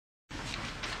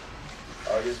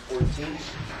August 14th,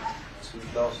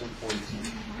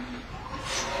 2014.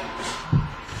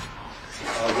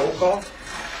 Roll call.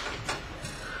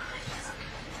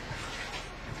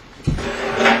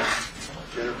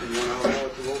 Jennifer, you want to help out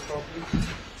with the roll call, please?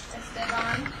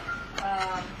 Esteban,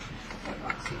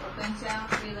 Hortensia,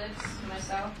 Felix,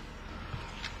 myself,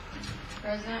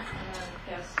 present, and then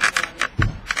guest.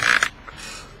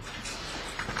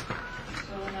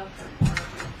 So enough for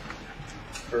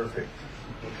Perfect.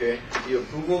 Okay. The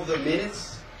approval of the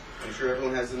minutes. I'm sure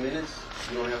everyone has the minutes.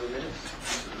 You don't have the minutes?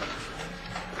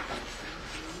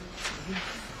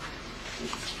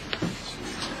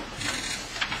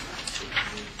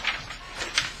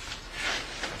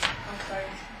 I'm sorry.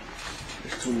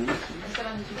 There's 2 minutes.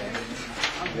 Esteban, did you hear?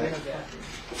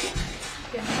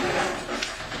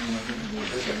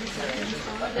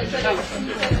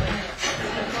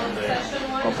 Session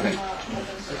one. Okay.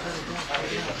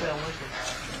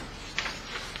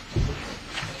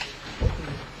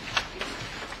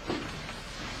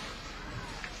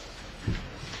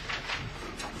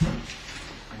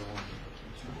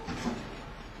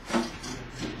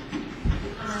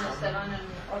 Esteban and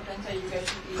Hortensia, you guys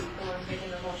should be the ones making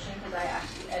the motion because I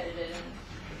actually edited and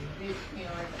you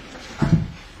know everything.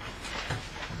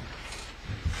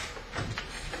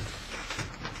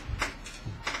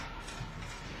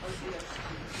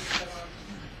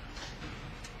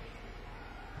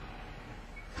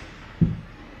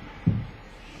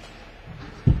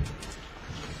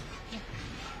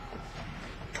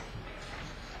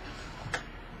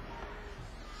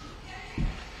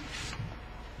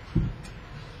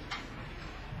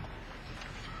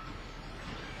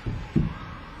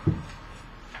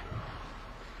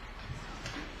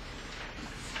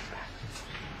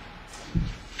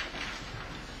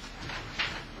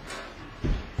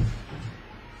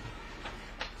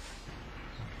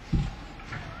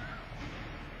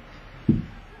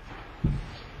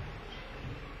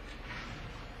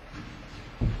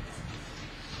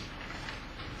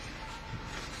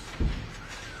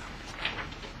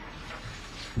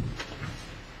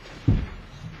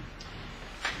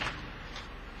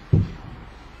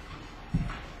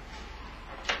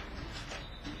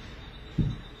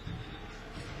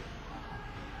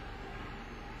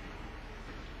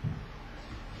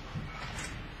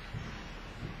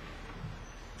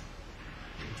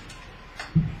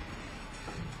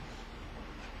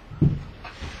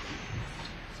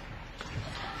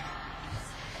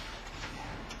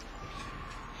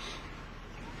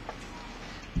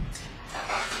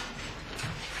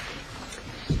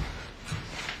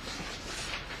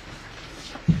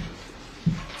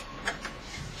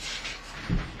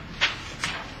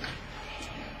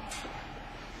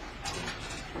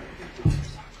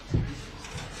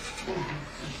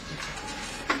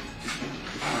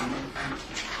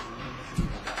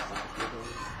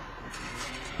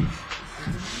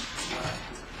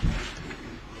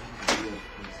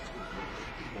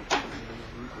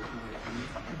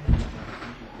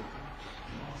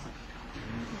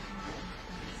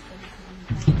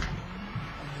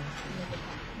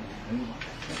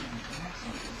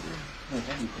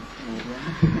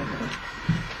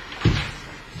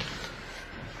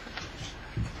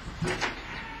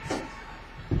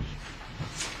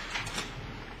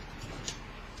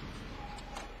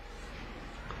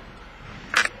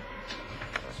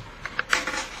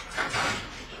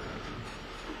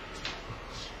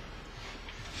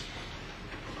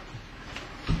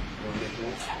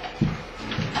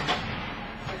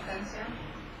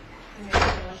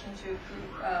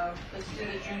 Let's do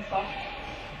the June 12th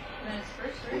minutes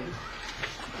first, right? Is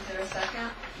there a second?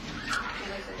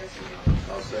 Felix, I guess you want to.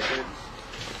 I'll second.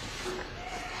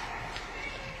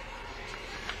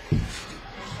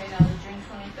 Okay, now the June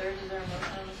 23rd, is there a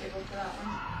motion on the table for that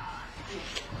one?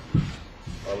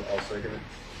 I'll second it.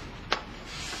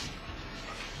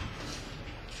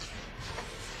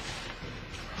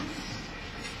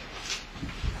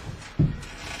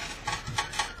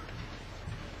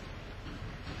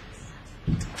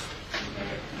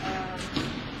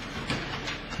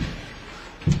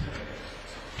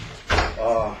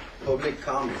 Public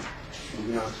comment.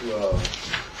 Moving on to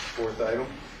fourth item.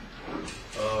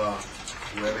 Do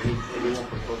you have anyone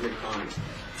for public comment?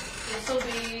 This will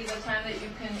be the time that you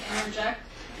can interject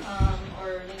or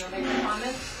make your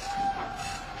comments.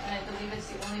 And I believe it's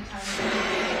the only time you can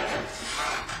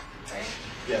right?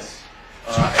 Yes.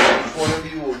 And each one of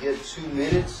you will get 2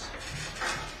 minutes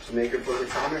to make your public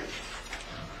comment.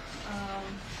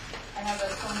 I have a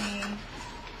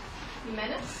 20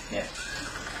 minutes. Yes.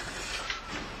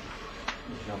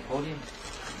 No podium.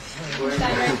 Go ahead.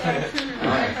 Stand right there.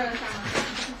 Right in front of the camera.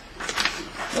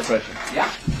 No pressure. Yeah.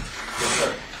 Yes,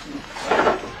 sir.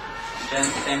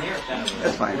 Stand here or stand over there?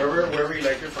 That's fine. Wherever you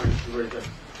like, you're fine. You're right there.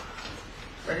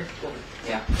 Right here. Over.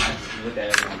 Yeah. Look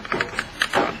at everyone.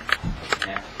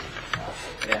 Yeah.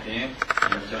 Good afternoon.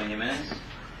 I'm Antonio Jimenez.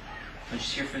 I'm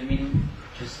just here for the meeting,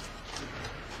 just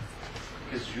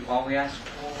because all we ask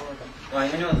for, well,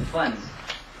 I know the funds.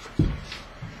 The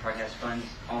park has funds.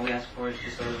 All we ask for is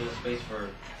just a little bit of space for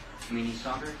mini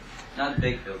soccer. Not a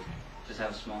big field, just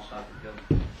have a small soccer field.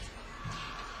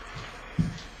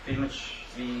 Pretty much,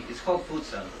 it's called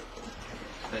futsal.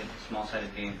 It's like a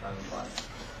small-sided game, 5 on 5.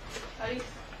 How do you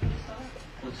spell it?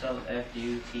 Futsal,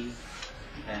 F-U-T-S-A-L.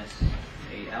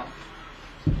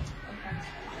 Okay.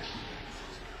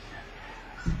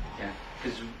 Yeah,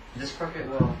 because this park,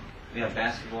 well, we have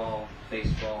basketball,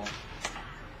 baseball,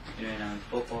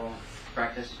 football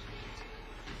practice,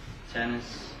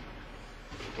 tennis,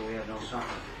 but we have no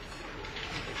soccer.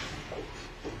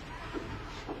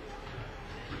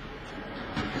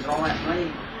 Because all that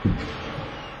money,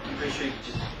 I'm pretty sure you could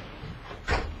just,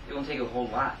 it won't take a whole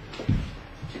lot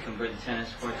to convert the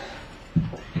tennis courts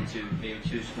into maybe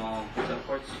 2 small futsal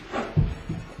courts.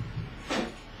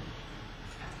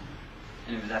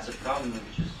 And if that's a problem, we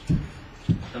could just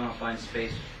somehow find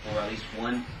space for at least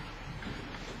one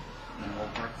in the whole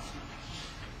park.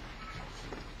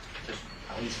 Just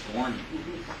at least one.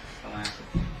 Don't ask it.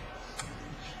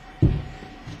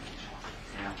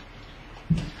 Yeah.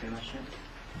 That's pretty much it.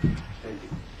 Thank you.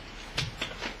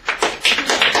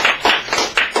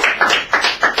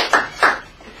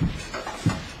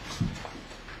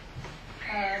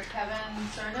 Kevin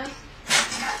Cernas.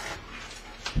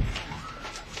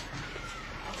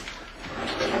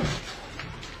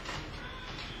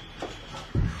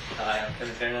 Hi, I'm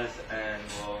Kevin Cernas, and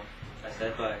well, I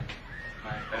said by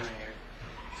my family here.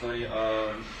 So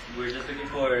we're just looking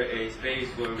for a space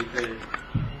where we could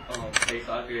play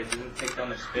soccer. It doesn't take that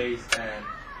much space, and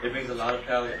it brings a lot of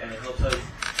crowd, and it helps us,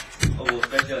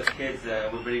 especially as kids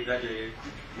that we're pretty graduated.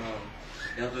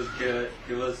 It helps us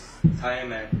give us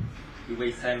time, and we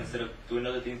waste time instead of doing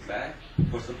other things back.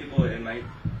 For some people, it might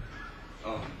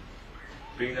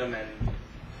bring them and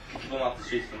keep them off the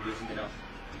streets from doing something else.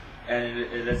 And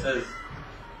it lets us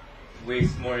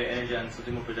waste more energy on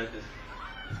something more productive.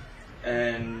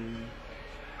 And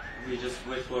we just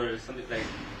wish for something like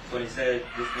Tony said,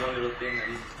 just one little thing, at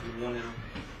least one little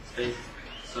space.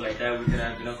 So like that we can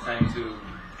have enough time to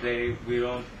play. We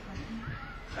don't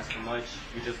ask for much.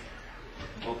 We just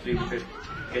hopefully we could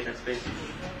get that space.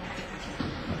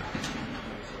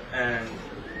 And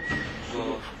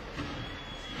well,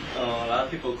 a lot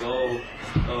of people go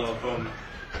from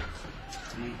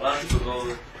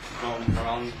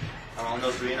around the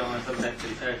arena and sometimes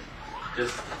they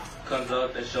just comes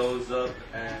up and shows up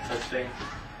and such things.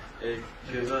 It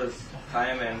gives us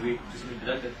time and we just be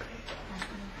productive.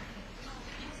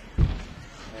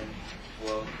 And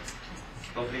well,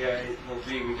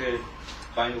 hopefully we could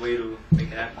find a way to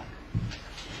make it happen.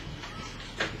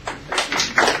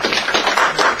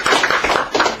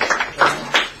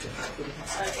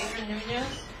 Adrian Nunez.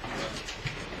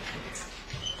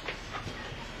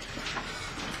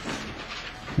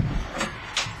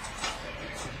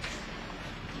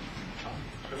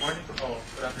 Good morning. Oh,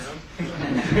 good afternoon.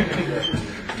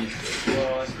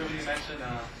 Well, as previously mentioned,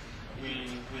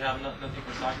 we have nothing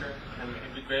for soccer, and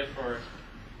it'd be great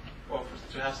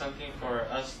to have something for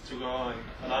us to go. And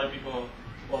a lot of people,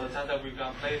 well, the time that we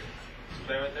got to play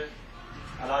with it,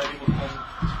 a lot of people come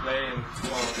to play, and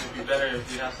well, it'd be better if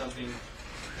we have something,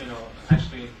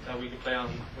 actually that we could play on,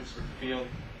 which is the field.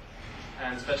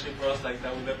 And especially for us, like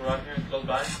that we live around here close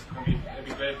by, it'd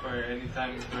be great for any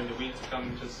time during the week to come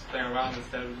and just play around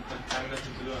instead of having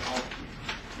nothing to do at home.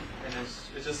 And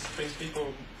it just brings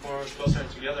people more closer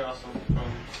together also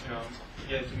from,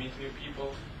 getting to meet new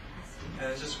people.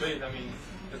 And it's just great. I mean,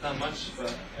 it's not much,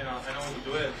 but I know we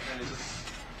do it, and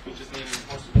we just need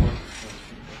more support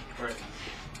for it.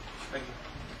 Thank you.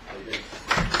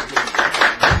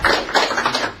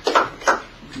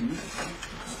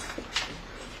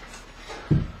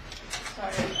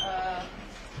 Sorry,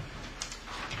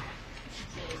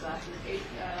 glasses.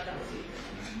 That was you.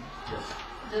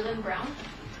 Dylan Brown.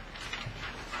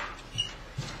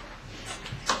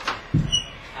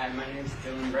 Hi, my name is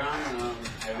Dylan Brown.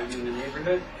 I live in the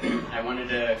neighborhood. I wanted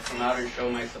to come out and show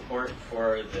my support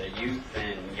for the youth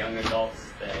and young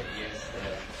adults that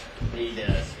need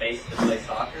a space to play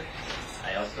soccer.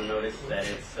 I also noticed that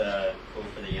it's cool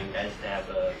for the young guys to have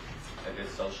a good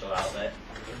social outlet.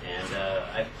 And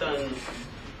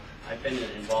I've been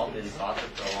involved in soccer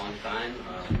for a long time.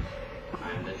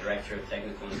 I'm the director of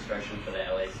technical instruction for the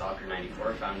LA Soccer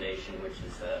 94 Foundation, which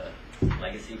is a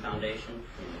legacy foundation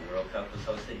from the World Cup was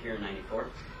hosted here in '94.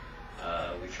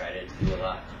 We try to do a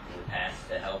lot in the past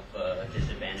to help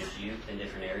disadvantaged youth in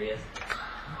different areas.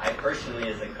 I personally,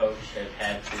 as a coach, have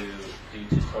had to do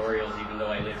tutorials, even though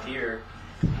I live here.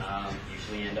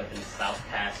 Usually end up in South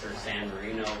Pass or San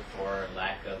Marino for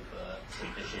lack of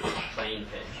sufficient playing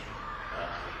pitch.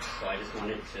 So I just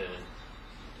wanted to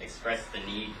express the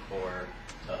need for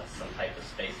some type of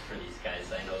space for these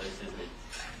guys. I know this isn't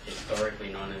historically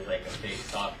known as like a big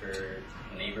soccer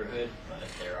neighborhood, but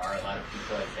there are a lot of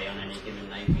people. I'd say on any given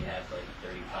night we have like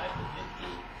 35 to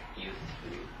 50 youth who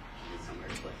need somewhere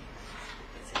to play.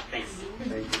 That's it. Thanks.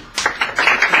 Thank you.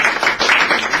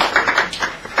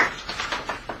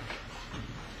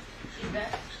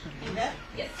 Yvette?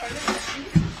 Yes, pardon?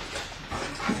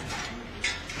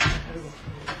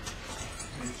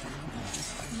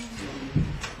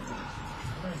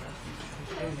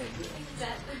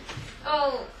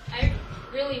 Oh, I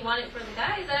really want it for the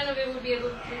guys. I don't know if it would be able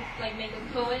to like make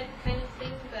a co-ed kind of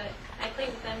thing, but I play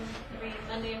with them every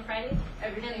Monday and Friday.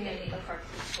 Everything in the park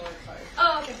is for cars.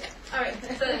 Oh, okay. All right.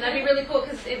 So that'd be really cool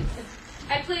because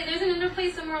I play. There's an indoor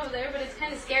place somewhere over there, but it's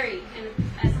kind of scary. And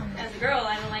as a girl,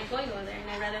 I don't like going over there, and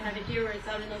I'd rather have it here where it's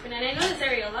out in the open. And I know this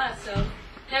area a lot, so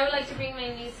I would like to bring my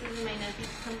nieces and my nephews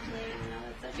to come play and all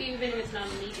that stuff. Even if it's not a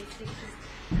league, it's just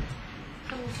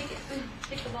come and kick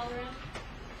the ball around.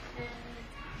 And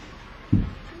I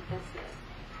think that's it.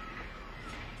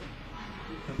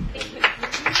 Thank you.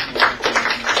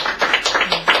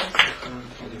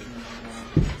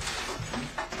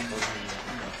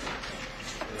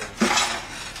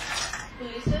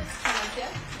 Ulises,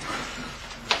 gracias.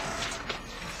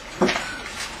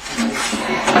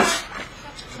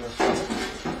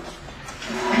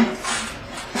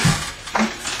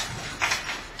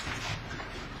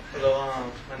 Hello,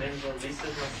 my name is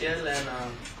Ulises Maciel, and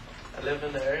I live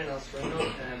in the area in Sereno,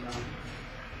 and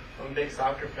I'm a big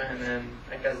soccer fan. And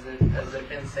like as they've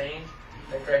been saying,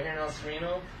 like right here in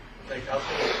Sereno, like out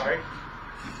to the park,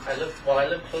 I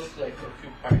live close to like a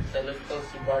few parks. I live close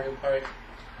to Barrio Park,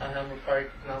 Alhambra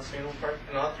Park, and Sereno Park,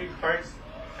 and all three parks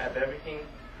have everything: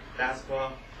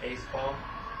 basketball, baseball,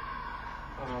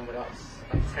 what else?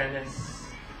 Tennis,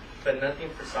 but nothing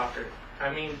for soccer.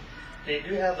 I mean, they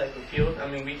do have like a field. I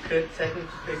mean, we could technically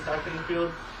play soccer in the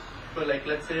field, but like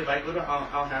let's say if I go to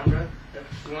Alhambra,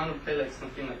 if we want to play like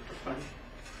something like for fun,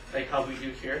 like how we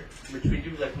do here, which we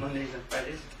do like Mondays and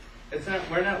Fridays.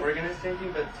 We're not organized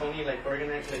anything, but Tony like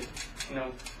organized, like, you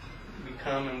know, we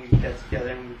come and we get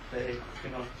together and we play, you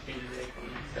know, usually like from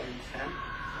 7 to 10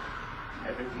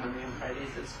 every Monday and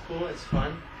Fridays. It's cool, it's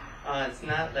fun. It's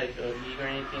not like a league or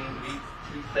anything.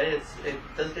 We play. It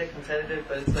does get competitive,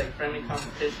 but it's like friendly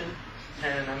competition.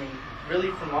 And I mean,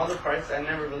 really from all the parks, I've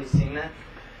never really seen that,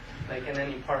 like in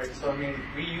any park. So I mean,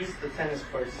 we use the tennis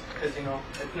courts because, you know,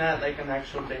 it's not like an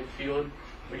actual big field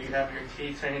where you have your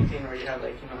teeth or anything, or you have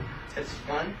like, you know, it's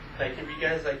fun. Like if you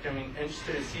guys like, I mean,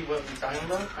 interested to see what we're talking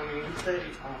about, I mean, we play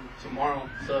tomorrow.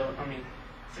 So I mean,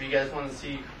 if you guys want to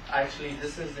see, actually,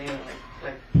 this is, you know,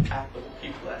 like half of the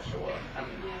people that show up.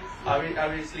 I mean,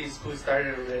 obviously school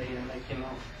started already, and like, you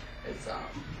know, it's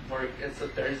work. It's a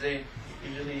Thursday.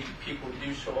 Usually people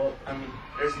do show up. I mean,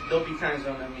 there'll be times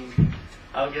when, I mean,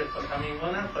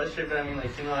 well, not frustrated, but I mean,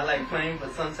 like, you know, I like playing,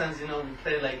 but sometimes, you know, we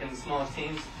play like in small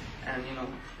teams, and you know,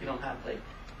 you don't have like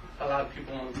a lot of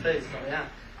people want to play. So yeah,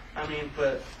 I mean,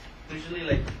 but usually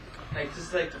like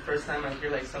just like the first time I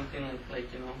hear like something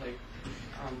like you know, like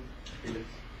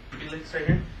Felix right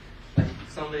here, like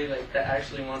somebody like that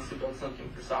actually wants to build something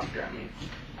for soccer. I mean,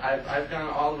 I've gone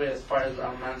all the way as far as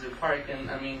Manzur Park, and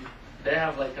I mean, they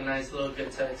have like a nice little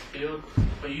good sized field,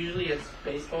 but usually it's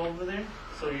baseball over there.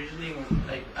 So usually when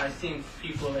like I've seen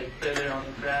people like play there on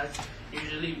the grass,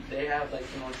 usually they have like,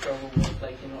 you know, trouble with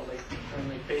like, you know, like when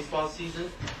like baseball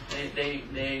season,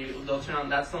 they'll turn on.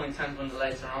 That's the only time when the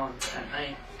lights are on at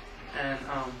night, and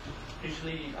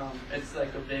usually it's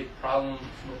like a big problem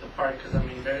with the park because I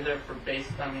mean they're there for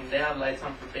I mean they have lights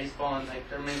on for baseball, and like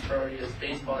their main priority is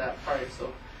baseball at that park.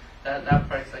 So that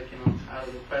park's like, you know, out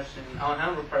of the question.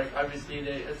 Alhambra Park, obviously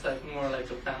it's like more like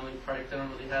a family park. They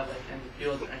don't really have like any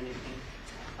fields or anything.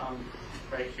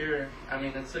 Right here, I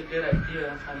mean, it's a good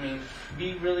idea. I mean,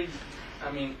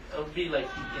 it'll be like,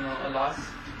 you know, a loss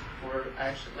for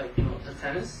actually like, you know, the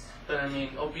tennis, but I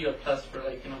mean, it'll be a plus for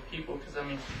like, you know, people, because I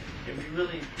mean, if you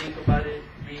really think about it,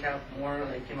 we have more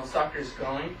like, you know, soccer is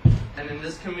growing, and in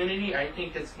this community, I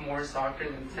think it's more soccer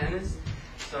than tennis.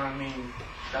 So I mean,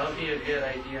 that would be a good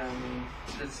idea. I mean,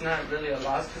 it's not really a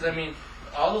loss, because I mean,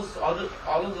 all those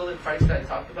other parks that I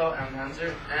talked about, and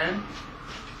Manzur and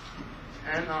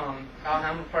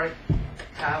Alhambra Park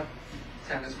have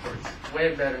tennis courts,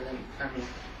 way better than, I mean,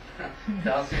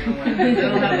 downstairs, you know, and they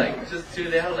don't have like just two.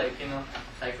 They have like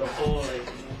like a whole like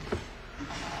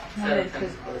set of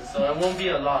tennis courts. So it won't be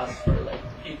a loss for like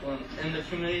people in the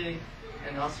community.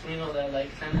 And also, that like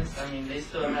tennis. I mean, they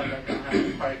still have like a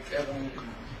happy park. Everyone,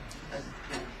 that's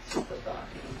just a thought.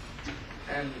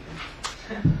 And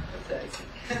that's it.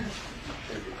 I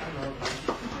don't know.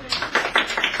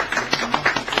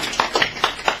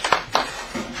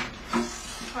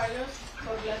 Carlos,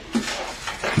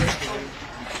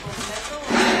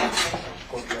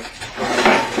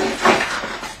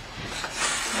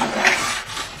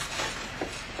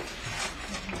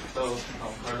 So,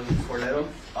 Carlos Corletto.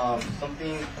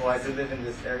 Something, I do live in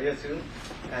this area too,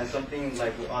 and something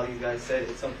like what all these guys said,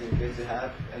 it's something good to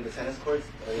have in the tennis courts,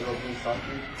 being soccer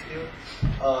field.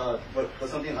 But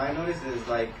something I noticed is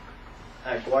like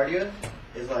at Guardia,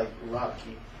 is like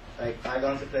rocky. Like I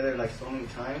gone to play there like so many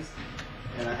times,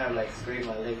 and I have like scraped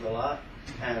my legs a lot.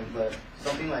 But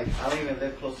something like I don't even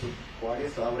live close to Guardia,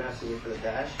 so I would have to wait for the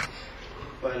dash.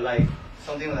 But like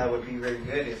something that would be very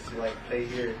good is to like play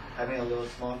here, having a little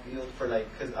small field for like,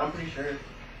 cause I'm pretty sure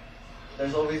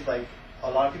there's always like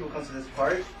a lot of people come to this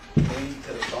park, maybe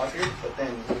to the soccer, but then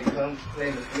when we come play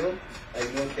in the field,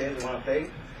 like little kids that want to play,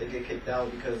 they get kicked out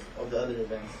because of the other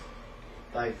events.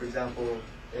 Like for example,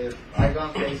 if I go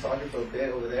and play soccer for a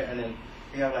bit over there, and then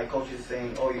we have like coaches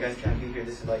saying, oh, you guys can't be here.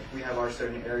 This is like, we have our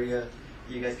certain area.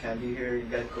 You guys can't be here. You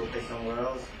guys go play somewhere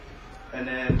else. And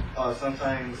then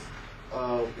sometimes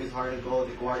it's hard to go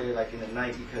to Guardia like in the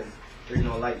night because there's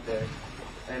no light there.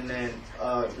 And then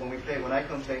when I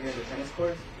come play here in the tennis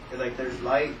courts, it's like there's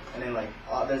light, and then like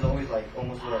there's always like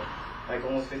almost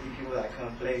 50 people that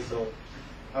come play. So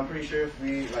I'm pretty sure if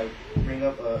we like bring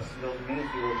up a little mini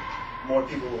field, more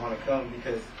people will want to come,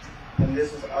 because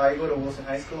I go to Wilson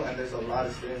High School, and there's a lot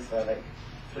of students that like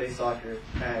play soccer,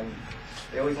 and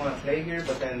they always want to play here,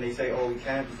 but then they say, oh, we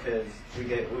can't because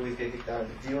we always get kicked out of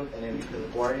the field, and then because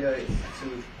of Guardia is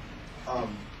too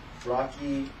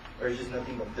rocky, or it's just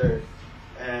nothing but dirt.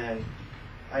 And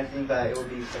I think that it will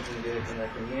be something good in our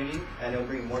community, and it'll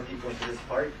bring more people into this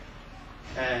park,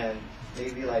 and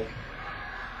maybe like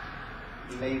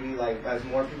as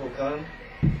more people come,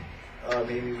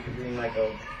 maybe we could bring like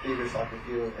a bigger soccer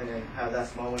field, and then have that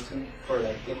small one too for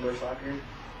like indoor soccer,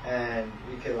 and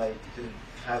we could like just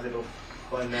have little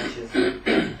fun matches.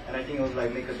 And I think it would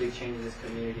like make a big change in this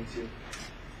community too,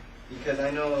 because I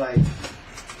know like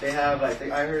they have like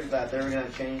I heard that they were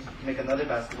gonna make another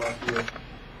basketball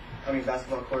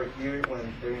court here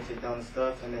when they're gonna take down the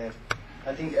stuff, and then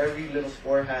I think every little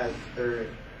sport has their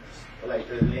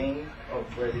lane of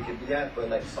where they could be at, but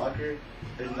like soccer,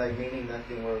 there's like mainly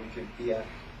nothing where we could be at.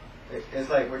 It's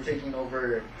like we're taking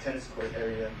over tennis court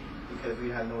area because we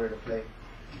have nowhere to play.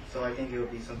 So I think it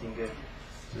would be something good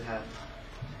to have.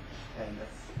 And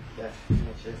that's pretty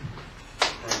much it.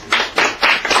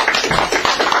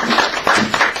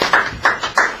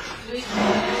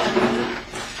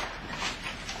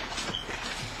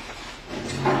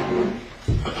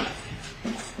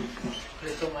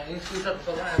 So my name's Luis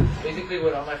Apasona, and basically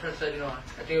what all my friends said, I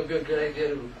think it would be a good idea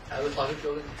to have a soccer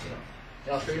field,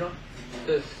 in Australia,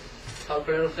 because how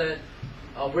Corrado said,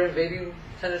 we're invading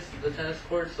the tennis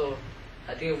court, so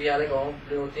I think if we had like our own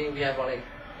little thing, we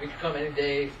could come any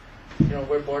day,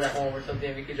 we're bored at home or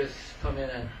something, we could just come in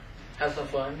and have some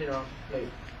fun, not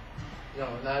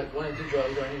wanting to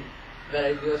drugs or any bad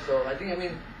ideas. So I think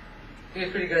it's a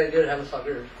pretty good idea to have a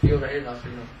soccer field right here in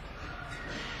Australia.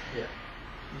 Yeah.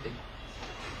 Thank you.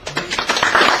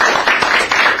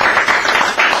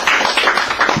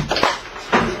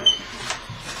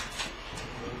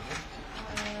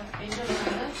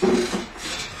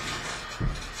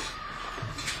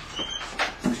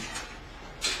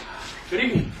 Good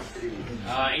evening.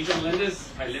 Angel Melendez.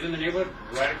 I live in the neighborhood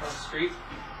right across the street.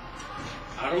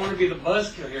 I don't want to be the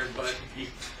buzzkill here, but you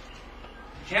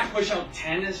can't push out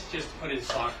tennis just to put in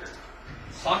soccer.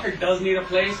 Soccer does need a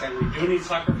place, and we do need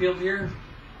soccer field here,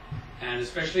 and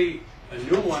especially a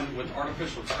new one with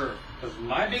artificial turf. Because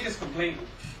my biggest complaint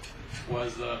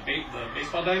was the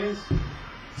baseball diamonds.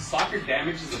 Soccer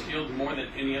damages the field more than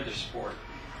any other sport.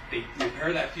 They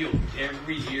repair that field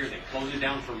every year. They close it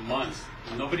down for months.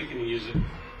 Nobody can use it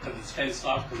because it's fenced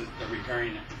off because they're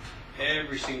repairing it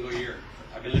every single year.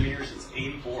 I've been living here since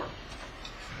 '84.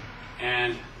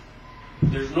 And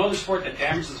there's no other sport that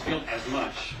damages the field as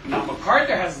much. Now,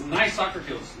 MacArthur has nice soccer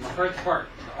fields. MacArthur Park,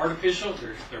 they're artificial,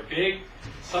 they're big.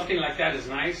 Something like that is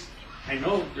nice. I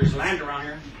know there's land around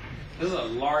here. This is a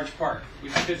large park. We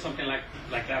could fit something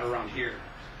like that around here.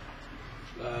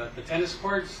 The tennis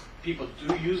courts, people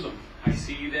do use them. I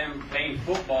see them playing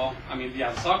football,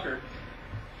 soccer,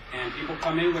 and people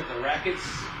come in with the rackets,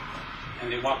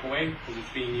 and they walk away because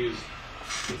it's being used.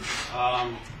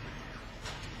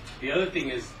 The other thing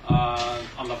is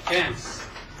on the fence,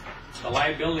 the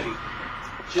liability.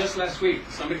 Just last week,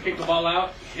 somebody kicked the ball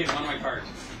out, hit one of my cars.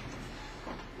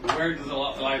 Where does the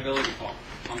liability fall?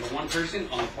 On the one person,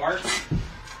 on the park,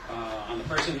 on the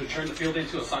person who turned the field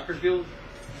into a soccer field?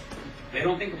 They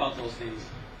don't think about those things.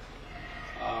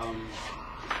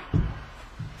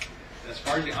 As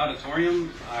far as the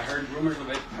auditorium, I heard rumors of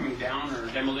it coming down or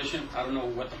demolition. I don't know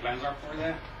what the plans are for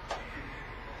that.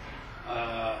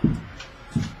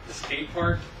 The skate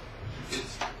park,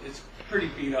 it's pretty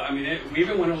beat up. I mean,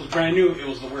 even when it was brand new, it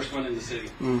was the worst one in the city.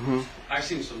 Mm-hmm. I've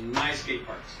seen some nice skate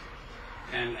parks.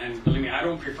 And believe me, I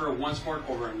don't prefer one sport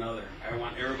over another. I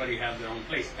want everybody to have their own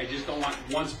place. I just don't want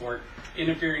one sport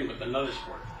interfering with another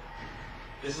sport.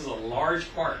 This is a large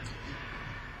park.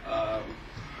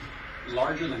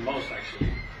 Larger than most, actually.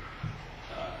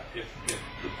 If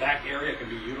the back area can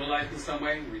be utilized in some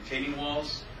way, retaining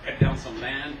walls, cut down some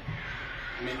land,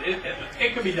 I mean,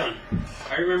 it could be done.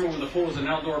 I remember when the pool was an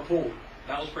outdoor pool.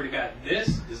 That was pretty bad.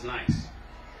 This is nice.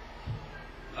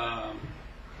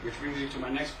 Which brings me to my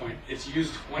next point. It's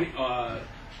used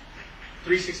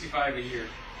 365 a year.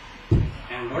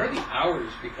 And what are the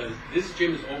hours? Because this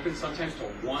gym is open sometimes till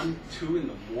 1, 2 in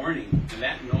the morning, and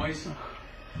that noise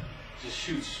just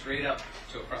shoots straight up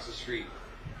to across the street.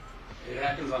 It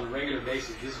happens on a regular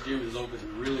basis. This gym is open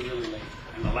really, really late,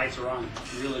 and the lights are on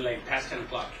really late, past 10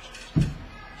 o'clock.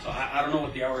 So I don't know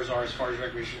what the hours are as far as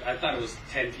recreation. I thought it was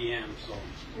 10 p.m. So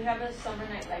We have a summer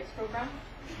night lights program,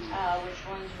 which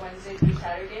runs Wednesday through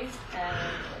Saturday, and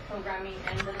the programming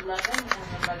ends at 11, and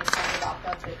then by the time we lock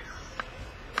up, it's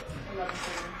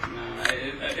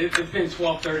 11:30. it's been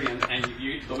 12:30, and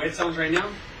the way it sounds right now,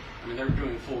 I mean, they're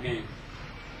doing a full game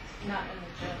Not in the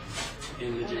gym.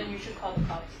 in the Well, then gym. you should call the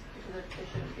cops, because they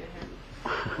shouldn't be in here.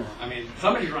 I mean,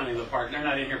 somebody's running the park. They're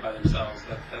not in here by themselves.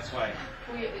 That's why.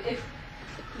 Please,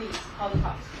 call the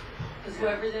cops, because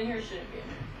whoever's in here shouldn't be in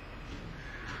here.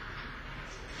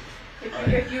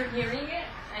 If you're hearing it,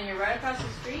 and you're right across the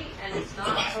street, and it's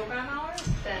not program hours,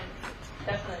 then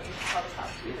definitely you should call the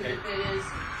cops. Because if it is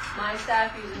my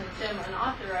staff using the gym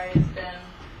unauthorized, then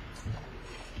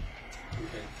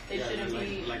they shouldn't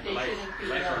be.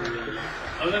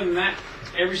 Other than that,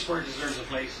 every sport deserves a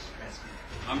place.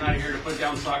 I'm not here to put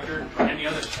down soccer or any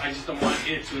other. I just don't want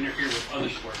it to interfere with other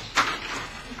sports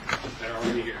that are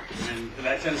already here. And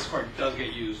that tennis court does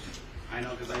get used. I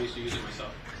know because I used to use it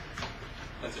myself.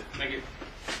 That's it. Thank you.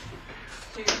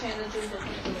 So you're saying the gym's open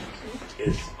until 2?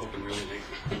 It's open really late.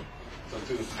 So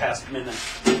to past midnight.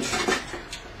 Okay,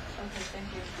 thank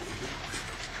you.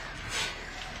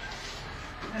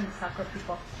 And the soccer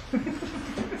people.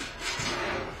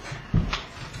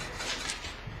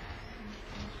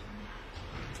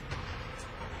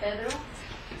 Pedro?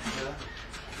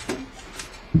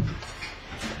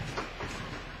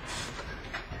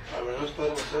 My name is Pedro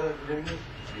Marcelo, good evening.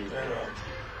 And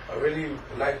I really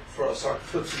like for a soccer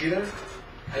field to be there.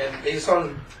 And based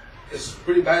on, it's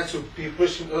pretty bad to be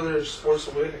pushing other sports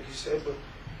away, like you said, but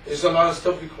there's a lot of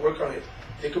stuff we can work on it.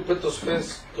 They could put those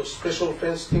special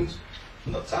fence things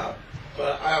on the top.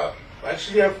 But I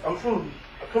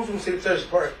come from St. Terence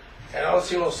Park, and I don't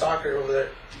see no soccer over there.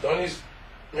 The only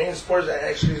main sports that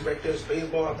actually is right there is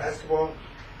baseball and basketball,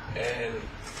 and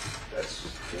that's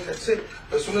it.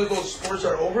 But as soon as those sports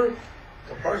are over,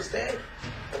 the park's dead.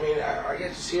 I mean, I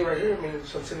get to see it right here. I mean,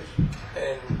 something,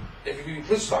 and if you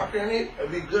put soccer in it,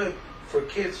 it'd be good for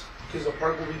kids because the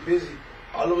park will be busy.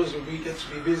 All of us will get to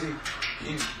be busy.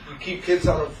 You keep kids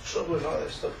out of trouble and all that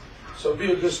stuff. So it'd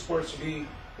be a good sport to be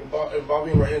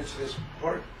involving right into this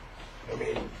park. I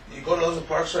mean, you go to other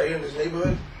parks right here in this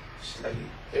neighborhood, it's like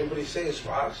everybody says it's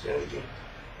rocks and everything.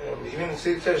 Even in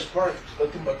St. Terence Park, it's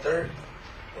nothing but dirt.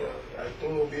 You know, I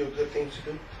think it will be a good thing to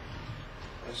do.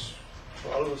 That's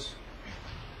for all of us.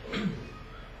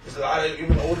 There's a lot of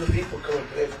even older people coming to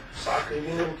play soccer,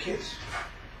 even little kids.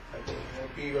 I think it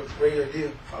would be a great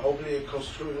idea. Hopefully it comes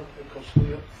true. It comes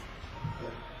true.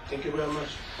 Thank you very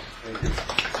much. Thank you.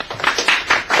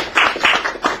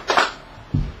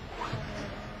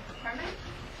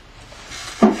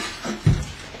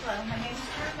 Hello, my name is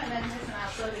Carmen Mendes, and I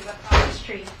also live across the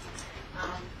street. I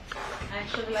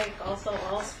actually like also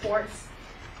all sports,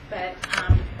 but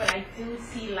what I do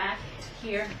see lack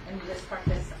here in this park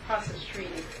is across the street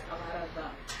is a lot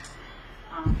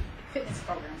of fitness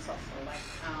programs also. Like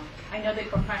I know they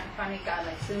finally got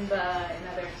like Zumba and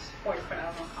other sports, but I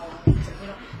don't know how long because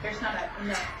there's not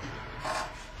enough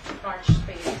large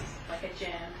space like a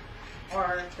gym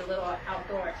or the little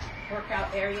outdoor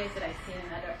workout areas that I see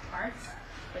in other parks.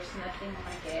 there's nothing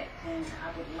like it, and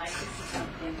I would like to see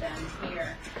something done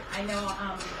here. I know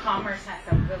Commerce has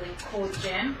a really cool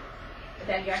gym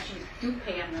that you actually do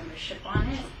pay a membership on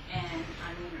it, and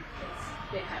I mean,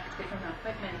 they have different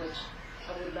equipment, which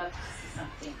I would love to see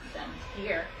something done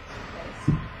here that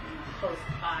is close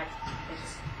by. It's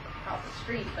just across the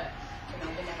street, but we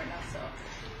never know. So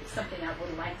it's something I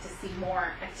would like to see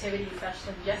more activities,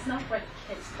 actually, just not for the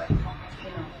kids, but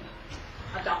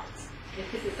adults.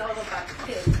 Because it's all about the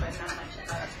kids, but not much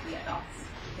about the adults.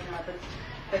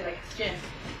 But like gym,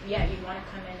 yeah, you want to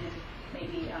come in and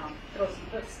maybe throw some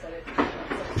hooks, but it's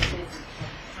so busy.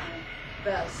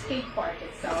 The skate park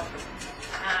itself,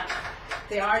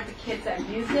 there are the kids that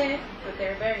use it, but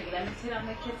they're very limited on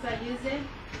the kids that use it.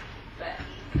 But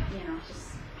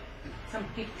just some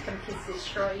kids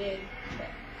destroy it.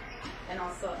 And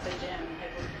also at the gym,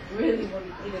 I really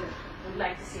would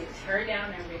like to see it tear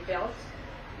down and rebuilt,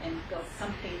 and build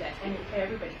something that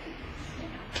everybody could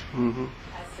use,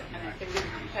 as an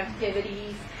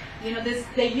activities.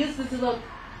 They use this little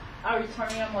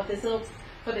auditorium or this little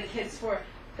for the kids for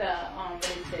the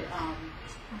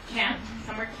camp,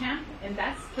 summer camp, and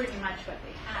that's pretty much what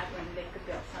they have. When they could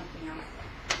build something else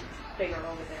bigger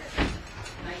over there,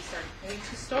 nicer, maybe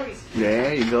 2 stories.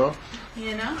 There you go.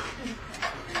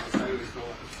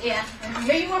 Yeah, and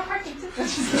maybe more parking too. Yeah.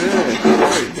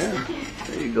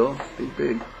 There you go. Think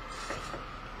big.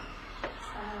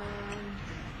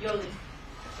 Yoli.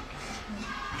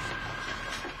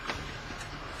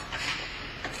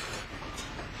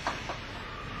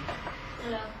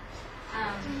 Hello.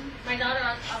 My daughter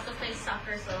also plays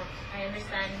soccer, so I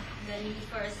understand the need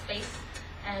for a space,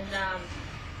 and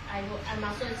I'm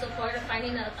also in support of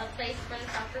finding a place for the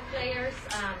soccer players.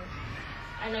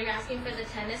 I know you're asking for the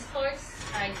tennis courts.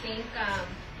 I think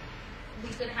we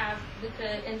could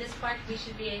in this park we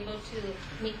should be able to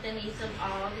meet the needs of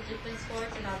all the different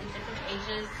sports and all the different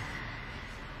ages.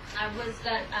 I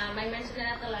mentioned it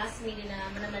at the last meeting, and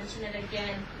I'm going to mention it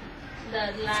again.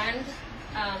 The land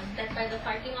that by the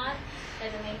parking lot, by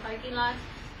the main parking lot,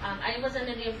 I was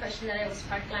under the impression that it was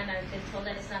parkland. I've been told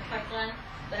that it's not parkland,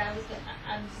 but I'm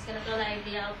just going to throw the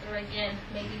idea out there again.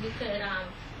 Maybe we could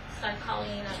start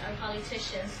calling our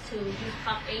politicians to use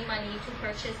Prop A money to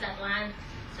purchase that land,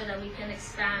 so that we can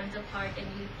expand the park, and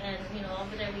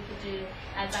over there we could do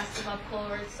basketball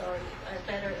courts or a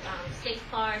better skate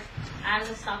park, add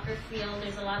a soccer field.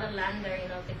 There's a lot of land there,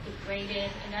 they could grade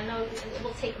it, and I know it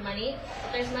will take money,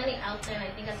 but there's money out there, and I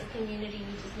think as a community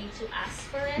we just need to ask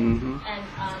for it, and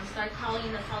start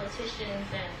calling the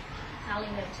politicians and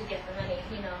telling them to get the money.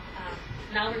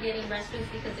 Now we're getting restrooms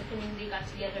because the community got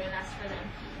together and asked for them.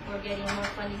 We're getting more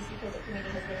funding because the community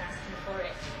has been asking for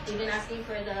it. We've been asking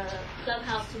for the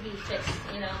clubhouse to be fixed.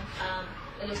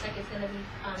 It looks like it's going to be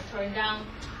torn down.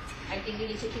 I think we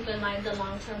need to keep in mind the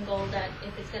long-term goal that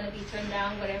if it's going to be turned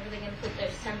down, whatever they're going to put there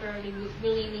temporarily, we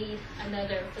really need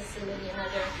another facility,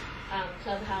 another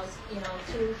clubhouse.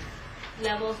 2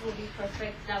 levels will be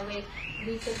perfect. That way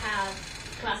we could have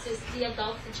classes, the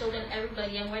adults, the children,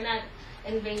 everybody, and we're not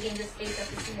invading the space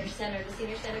of the senior center. The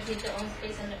senior centers need their own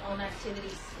space and their own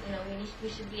activities. We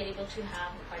should be able to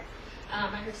have a park.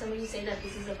 I heard some of you say that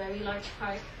this is a very large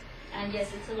park, and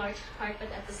yes, it's a large park,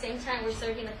 but at the same time, we're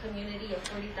serving a community of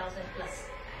 40,000 plus.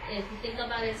 If you think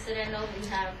about it, Sereno, we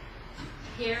have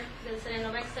here the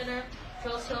Sereno Rec Center,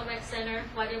 Rose Hill Rec Center,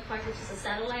 Whitehill Park, which is a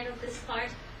satellite of this park,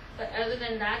 but other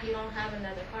than that, you don't have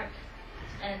another park.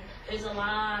 And there's a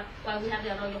lot, we have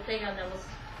the Arroyo Playground that was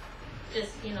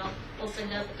just,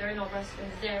 opened up, but there are no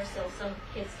restrooms there, so some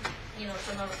kids,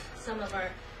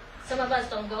 some of us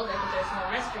don't go there, but there's no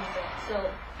restrooms there. So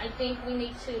I think we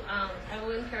need to, I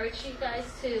will encourage you guys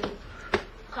to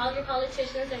call your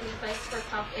politicians and request for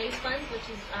Prop A funds, which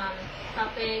is,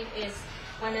 Prop A is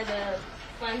one of the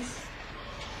funds.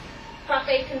 Prop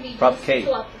A can be used Prop K.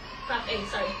 Prop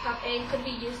A could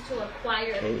be used to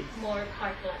acquire more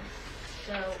parkland.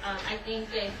 So I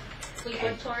think if we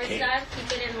work towards that,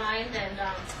 keep it in mind, and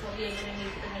we'll be able to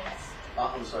meet the needs.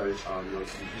 I'm sorry, did you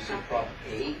say Prop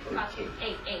A or Prop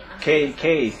K? A.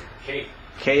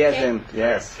 K as in,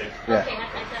 yes. Yeah. Okay,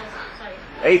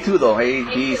 sorry. A2 though, A,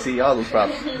 B, C, all those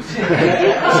props. Everyone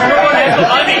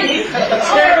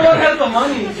has the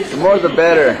money. The more the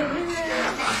better.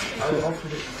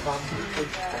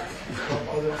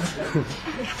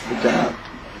 Good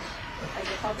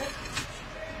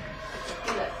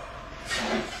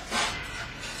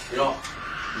job.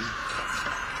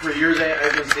 For years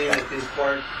I've been saying that this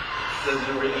park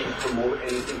doesn't really promote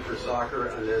anything for soccer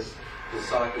unless the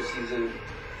soccer season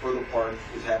for the park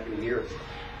is happening here.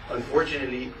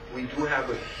 Unfortunately, we do have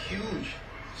a huge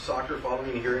soccer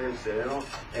following here in Sereno,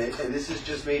 and this is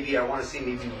just maybe, I want to say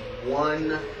maybe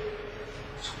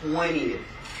 1/20th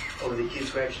of the kids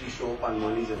who actually show up on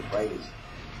Mondays and Fridays.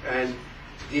 And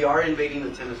they are invading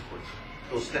the tennis courts.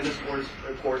 Those tennis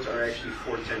courts are actually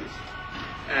for tennis.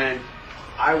 And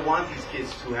I want these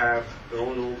kids to have their own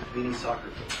little mini soccer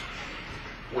field.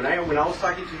 When I was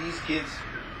talking to these kids,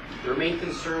 their main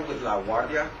concern with La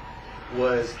Guardia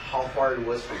was how far it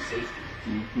was from safety.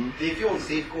 They feel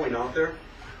unsafe going out there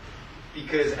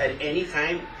because at any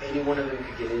time, any one of them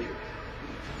could get injured.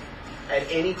 At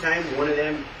any time, one of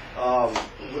them,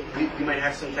 we might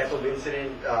have some type of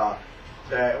incident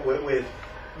that with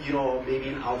you know, maybe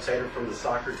an outsider from the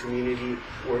soccer community,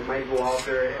 or it might go out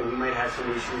there and we might have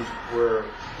some issues where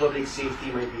public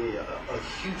safety might be a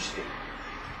huge thing.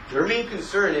 Their main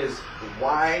concern is,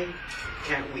 why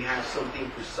can't we have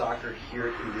something for soccer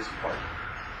here in this park?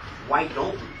 Why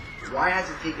don't we? Why has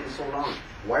it taken so long?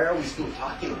 Why are we still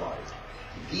talking about it?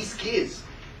 These kids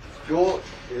feel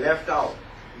left out.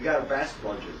 We got a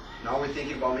basketball gym. Now we're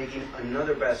thinking about making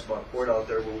another basketball court out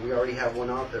there when we already have one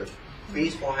out there.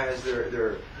 Baseball has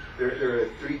their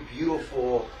 3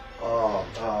 beautiful fields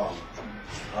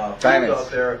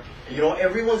out there. You know,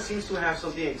 everyone seems to have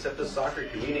something except the soccer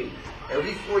community.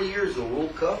 Every 4 years, the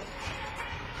World Cup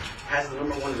has the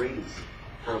 #1 ratings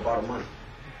for about a month.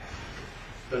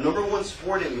 The #1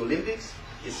 sport in the Olympics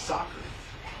is soccer.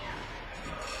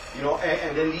 You know,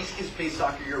 and then these kids play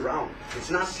soccer year round. It's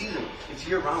not seasonal, it's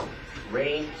year round.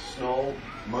 Rain, snow,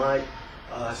 mud,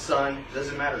 sun,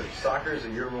 doesn't matter. Soccer is a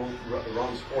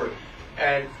year-round sport.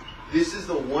 And this is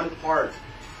the one part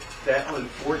that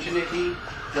unfortunately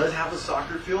does have a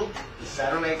soccer field, the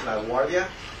Satellite La Guardia,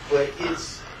 but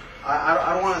it's,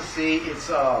 I don't want to say it's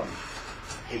a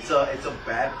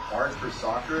bad part for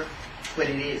soccer, but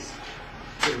it is.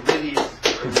 It really is.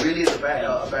 It really is a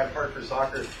bad part for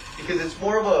soccer, because it's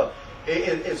more of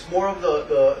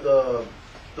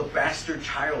the bastard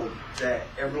child that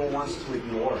everyone wants to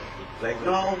ignore. Like,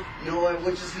 no, you know what,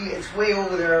 we'll just leave, it's way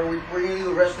over there, we're gonna leave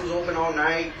the restrooms open all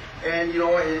night, and you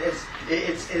know,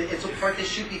 it's a part that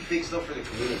should be fixed up for the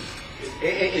community.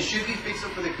 It should be fixed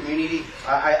up for the community.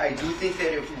 I do think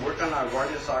that if we work on our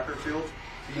Guardia soccer field,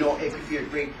 you know, it could be a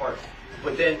great part.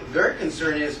 But then their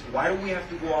concern is, why do we have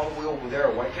to go all the way over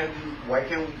there? Why can't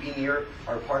we be near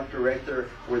our park director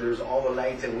where there's all the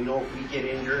lights, and we know if we get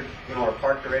injured, you know, our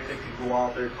park director could go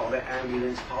out there, call the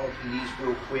ambulance, call the police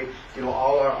real quick. You know,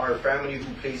 all our family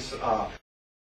who plays